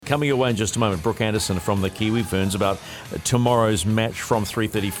coming your way in just a moment. Brooke Anderson from the KIWI FERNS about tomorrow's match from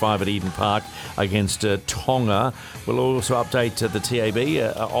 3:35 at Eden Park against Tonga. We'll also update the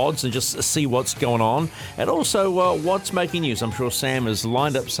TAB odds and just see what's going on, and also what's making news. I'm sure Sam has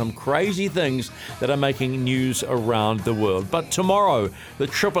lined up some crazy things that are making news around the world. But tomorrow, the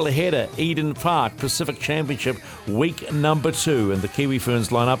triple header, Eden Park Pacific Championship, week number 2, and the KIWI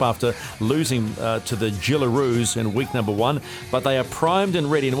FERNS line up after losing to the Gillaroos in week number 1, but they are primed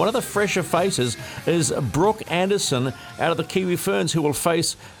and ready. And one of the fresher faces is Brooke Anderson out of the KIWI FERNS, who will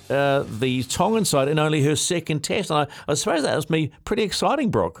face the Tongan side in only her second test. And I suppose that was pretty exciting,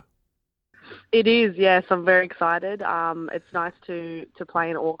 Brooke. It is, yes. I'm very excited. It's nice to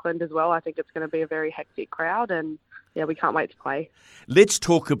play in Auckland as well. I think it's going to be a very hectic crowd, and yeah, we can't wait to play. Let's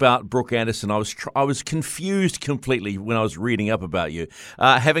talk about Brooke Anderson. I was confused completely when I was reading up about you,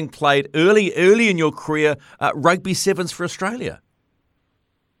 having played early in your career rugby sevens for Australia.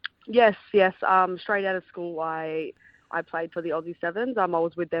 Yes. Straight out of school, I played for the Aussie Sevens. I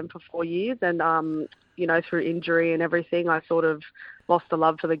was with them for 4 years, and through injury and everything, I sort of lost the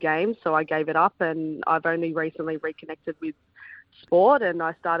love for the game, so I gave it up. And I've only recently reconnected with sport, and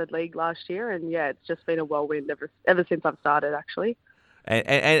I started league last year, and yeah, it's just been a whirlwind ever since I've started, actually.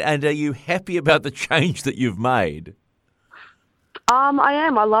 And are you happy about the change that you've made? I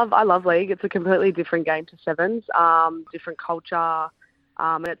am. I love league. It's a completely different game to sevens, different culture,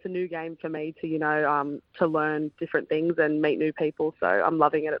 and it's a new game for me to learn different things and meet new people. So I'm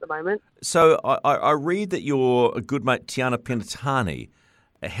loving it at the moment. So I read that your good mate Tiana Penatani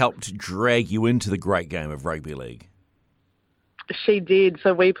helped drag you into the great game of rugby league. She did.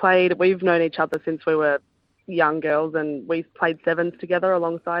 So we've known each other since we were young girls, and we've played sevens together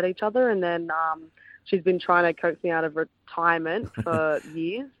alongside each other. And then she's been trying to coax me out of retirement for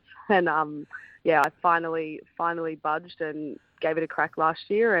years. And I finally budged and gave it a crack last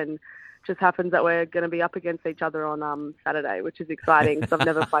year. And just happens that we're going to be up against each other on Saturday, which is exciting because I've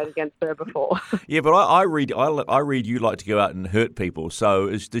never played against her before. Yeah, but I read you like to go out and hurt people. So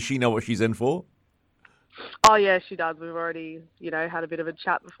does she know what she's in for? Oh yeah, she does. We've already, had a bit of a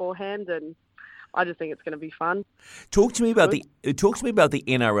chat beforehand, and I just think it's going to be fun. Talk to me about the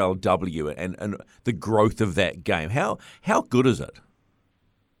NRLW and the growth of that game. How good is it?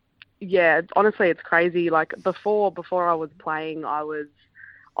 Yeah, honestly, it's crazy. Like before I was playing, I was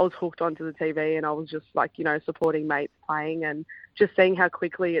hooked onto the TV, and I was just supporting mates playing, and just seeing how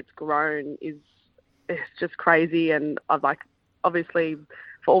quickly it's grown it's just crazy. And I've obviously,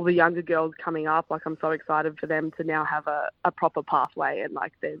 for all the younger girls coming up, I'm so excited for them to now have a proper pathway, and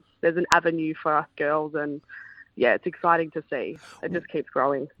there's an avenue for us girls, and yeah, it's exciting to see. It just keeps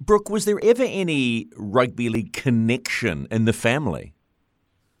growing. Brooke, was there ever any rugby league connection in the family?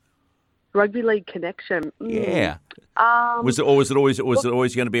 Rugby league connection? Yeah. Was it always going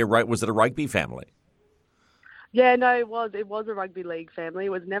to be was it a rugby family? Yeah, no, it was a rugby league family. It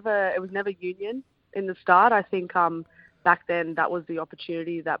was never union in the start. I think back then that was the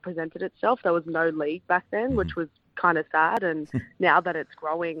opportunity that presented itself. There was no league back then, which was kind of sad. And now that it's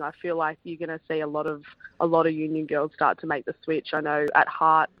growing, I feel like you're going to see a lot of union girls start to make the switch. I know at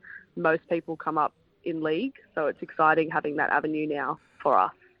heart most people come up in league, so it's exciting having that avenue now for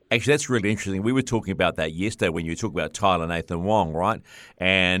us. Actually, that's really interesting. We were talking about that yesterday when you were talking about Tyler Nathan Wong, right?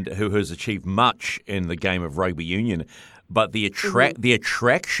 And who has achieved much in the game of rugby union. But the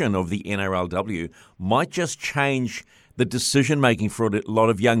attraction of the NRLW might just change the decision-making for a lot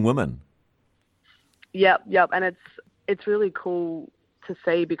of young women. Yep. And it's really cool to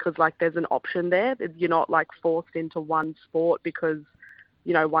see because, there's an option there. You're not, forced into one sport because,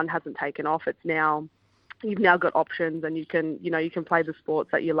 one hasn't taken off. It's now... You've now got options, and you can play the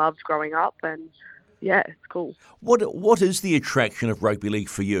sports that you loved growing up, and yeah, it's cool. What is the attraction of rugby league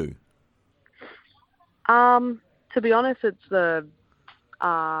for you? To be honest, it's the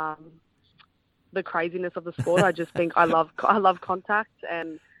craziness of the sport. I just think I love contact,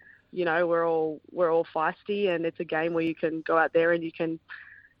 and we're all feisty, and it's a game where you can go out there and you can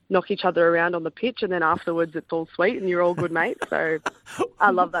knock each other around on the pitch, and then afterwards it's all sweet and you're all good mates. So I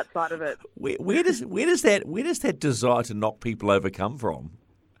love that side of it. Where does that desire to knock people over come from?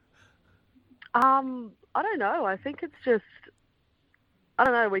 I don't know. I think it's just, I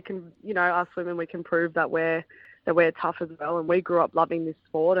don't know. We can, us women, we can prove that we're tough as well. And we grew up loving this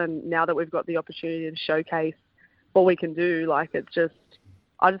sport, and now that we've got the opportunity to showcase what we can do, I just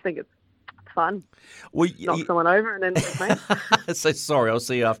think it's fun. Well, knock someone over and then mate. So sorry, I'll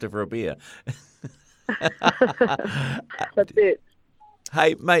see you after for a beer. That's it.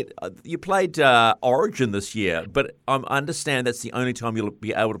 Hey, mate, you played Origin this year, but I understand that's the only time you'll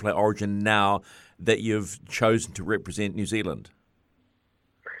be able to play Origin now that you've chosen to represent New Zealand.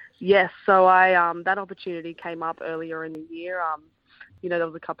 Yes, so I that opportunity came up earlier in the year. There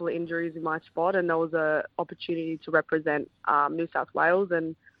was a couple of injuries in my spot, and there was a opportunity to represent New South Wales,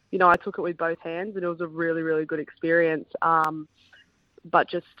 and I took it with both hands, and it was a really, really good experience. But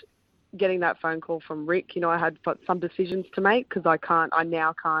just getting that phone call from Rick, I had got some decisions to make because I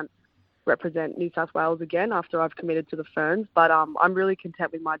now can't represent New South Wales again after I've committed to the Ferns. But I'm really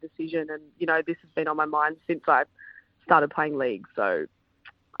content with my decision, and this has been on my mind since I started playing league. So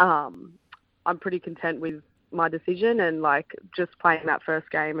I'm pretty content with my decision, and just playing that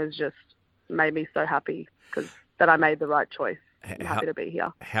first game has just made me so happy that I made the right choice. I'm happy to be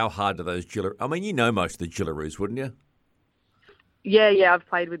here. How hard are those I mean, most of the Gillaroos, wouldn't you? Yeah, I've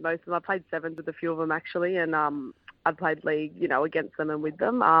played with most of them. I played sevens with a few of them actually, and I've played league, against them and with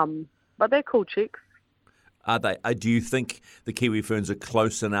them. But they're cool chicks. Are they? Do you think the Kiwi Ferns are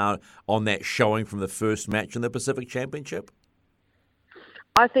closer now on that showing from the first match in the Pacific Championship?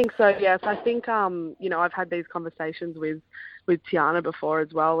 I think so, yes. I think, I've had these conversations with Tiana before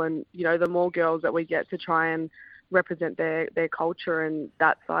as well. And, the more girls that we get to try and represent their culture and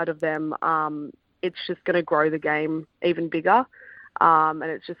that side of them, it's just going to grow the game even bigger. And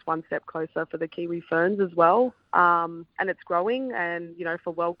it's just one step closer for the Kiwi Ferns as well. And it's growing. And,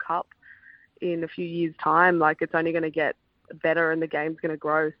 for World Cup in a few years' time, it's only going to get better and the game's going to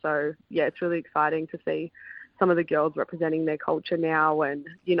grow. So, yeah, it's really exciting to see some of the girls representing their culture now, and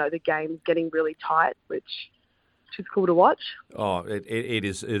the game's getting really tight, which is cool to watch. Oh, it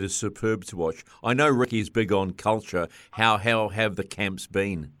is superb to watch. I know Ricky's big on culture. How have the camps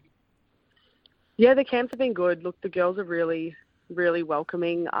been? Yeah, the camps have been good. Look, the girls are really, really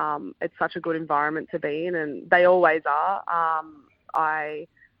welcoming. It's such a good environment to be in, and they always are. I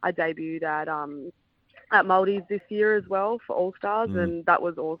debuted at Maldives this year as well for All-Stars, and that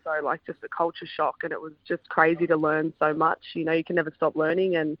was also just a culture shock, and it was just crazy to learn so much. You can never stop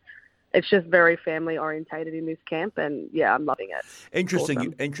learning, and it's just very family orientated in this camp, and yeah, I'm loving it. Interesting.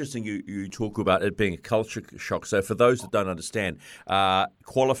 Awesome. Interesting. You talk about it being a culture shock. So for those that don't understand,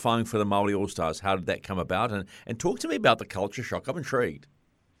 qualifying for the Māori All-Stars, how did that come about? And talk to me about the culture shock. I'm intrigued.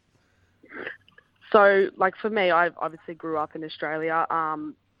 So, for me, I obviously grew up in Australia.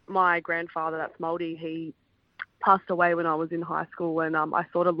 My grandfather, that's Māori, he passed away when I was in high school, and I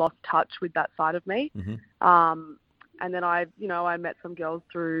sort of lost touch with that side of me. Mm-hmm. And then I met some girls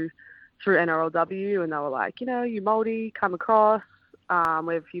through NRLW, and they were like, you Māori, come across.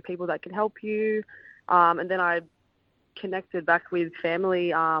 We have a few people that can help you. And then I connected back with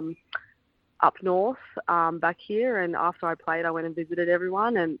family up north, back here. And after I played, I went and visited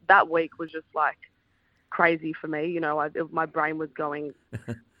everyone, and that week was just crazy for me. My brain was going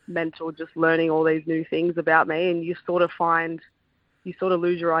mental, just learning all these new things about me, and you sort of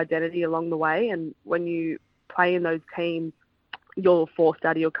lose your identity along the way. And when you play in those teams, you're forced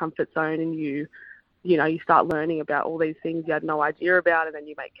out of your comfort zone, and you start learning about all these things you had no idea about, and then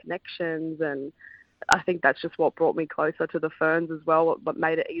you make connections. And I think that's just what brought me closer to the Ferns as well, what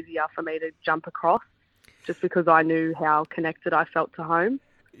made it easier for me to jump across, just because I knew how connected I felt to home.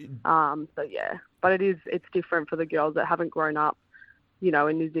 So yeah, but it's different for the girls that haven't grown up,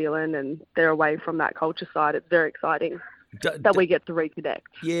 in New Zealand, and they're away from that culture side. It's very exciting that we get to reconnect.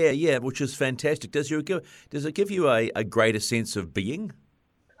 Yeah, which is fantastic. Does it give you a greater sense of being?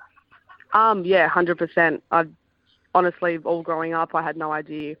 Yeah, 100%. I've honestly, all growing up, I had no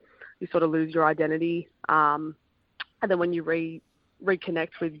idea. You sort of lose your identity, and then when you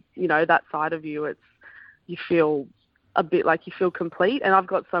reconnect with that side of you, you feel a bit like you feel complete. And I've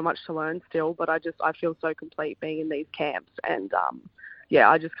got so much to learn still, but I feel so complete being in these camps, and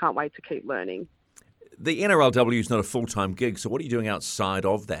I just can't wait to keep learning. The NRLW is not a full-time gig, so what are you doing outside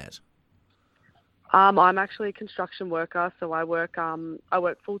of that? I'm actually a construction worker, so I work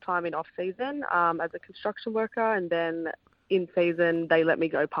full-time in off-season as a construction worker, and then in season they let me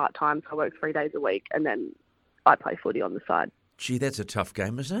go part-time, so I work 3 days a week, and then I play footy on the side. Gee, that's a tough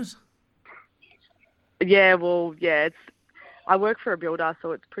game, isn't it? Yeah, well, yeah, I work for a builder,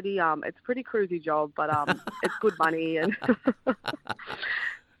 so it's pretty cruisy job, but it's good money, and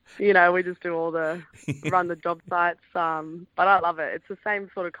we just do run the job sites. But I love it. It's the same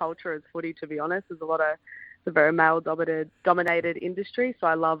sort of culture as footy, to be honest. It's a very male dominated industry, so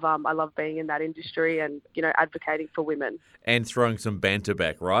I love being in that industry and advocating for women and throwing some banter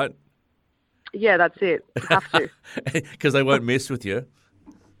back, right? Yeah, that's it. You have to, because they won't mess with you.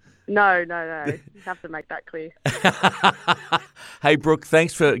 No. You have to make that clear. Hey, Brooke,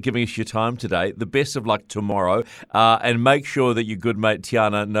 thanks for giving us your time today. The best of luck tomorrow, and make sure that your good mate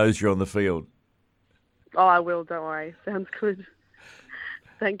Tiana knows you're on the field. Oh, I will. Don't worry. Sounds good.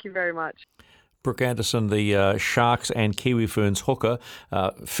 Thank you very much. Brooke Anderson, the Sharks and Kiwi Ferns hooker,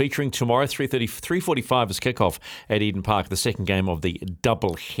 featuring tomorrow, 3:45 is kickoff at Eden Park, the second game of the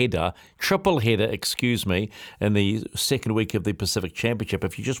triple header, in the second week of the Pacific Championship.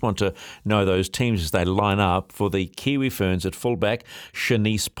 If you just want to know those teams as they line up, for the Kiwi Ferns at fullback,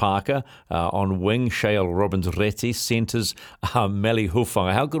 Shanice Parker, on wing, Shael Robbins-Reti, centres, Meli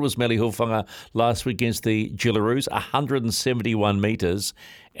Hufanga. How good was Meli Hufanga last week against the Jillaroos? 171 metres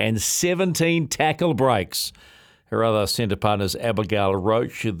and 17 tackle breaks. Her other centre partner is Abigail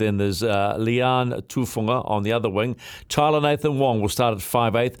Roach. Then there's Leanne Tufunga on the other wing. Tyler Nathan Wong will start at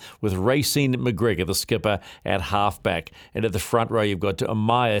 5'8", with Racine McGregor, the skipper, at halfback. And at the front row, you've got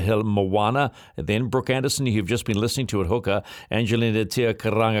Maya Hill Moana. Then Brooke Anderson, who you've just been listening to at hooker. Angelina Tia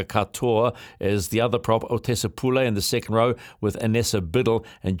Karanga Katoa is the other prop. Otessa Pule in the second row, with Anessa Biddle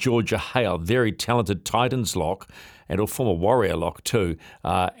and Georgia Hale. Very talented Titans lock, and will form a Warrior lock too,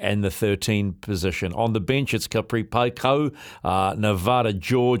 and the 13 position. On the bench, it's Capri Paiko, Nevada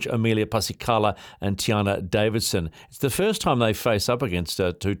George, Amelia Pasikala, and Tiana Davidson. It's the first time they face up against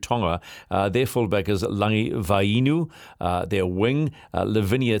Tonga. Their fullback is Langi Vainu, their wing,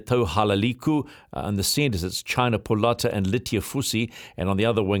 Lavinia Tohalaliku, and the centres, it's China Polata and Litia Fusi, and on the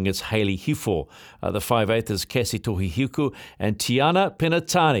other wing, it's Hayley Hifo. The 5'8" is Cassie Tohihiku, and Tiana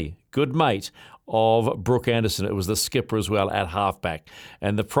Penatani, good mate of Brooke Anderson. It was the skipper as well at halfback.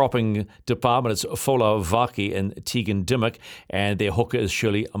 And the propping department, it's Fola Vaki and Tegan Dimmock, and their hooker is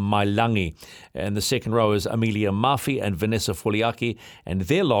Shirley Mailangi. And the second row is Amelia Murphy and Vanessa Foliaki, and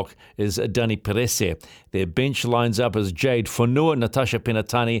their lock is Dani Perese. Their bench lines up as Jade Fonua, Natasha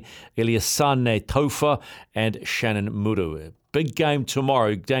Penatani, Eliasane Tofa, and Shannon Muru. Big game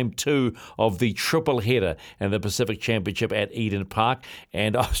tomorrow, game 2 of the triple header in the Pacific Championship at Eden Park.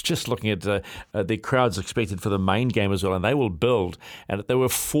 And I was just looking at the crowds expected for the main game as well, and they will build. And there were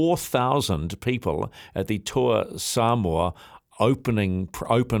 4,000 people at the Toa Samoa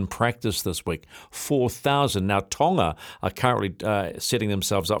open practice this week. 4,000. Now, Tonga are currently setting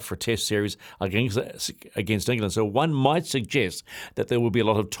themselves up for a test series against England. So one might suggest that there will be a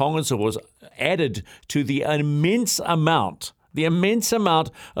lot of Tongan supporters added to the immense amount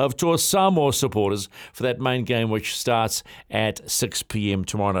of Toa Samoa supporters for that main game, which starts at 6 p.m.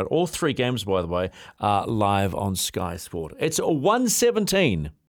 tomorrow night. All 3 games, by the way, are live on Sky Sport. It's 1:17.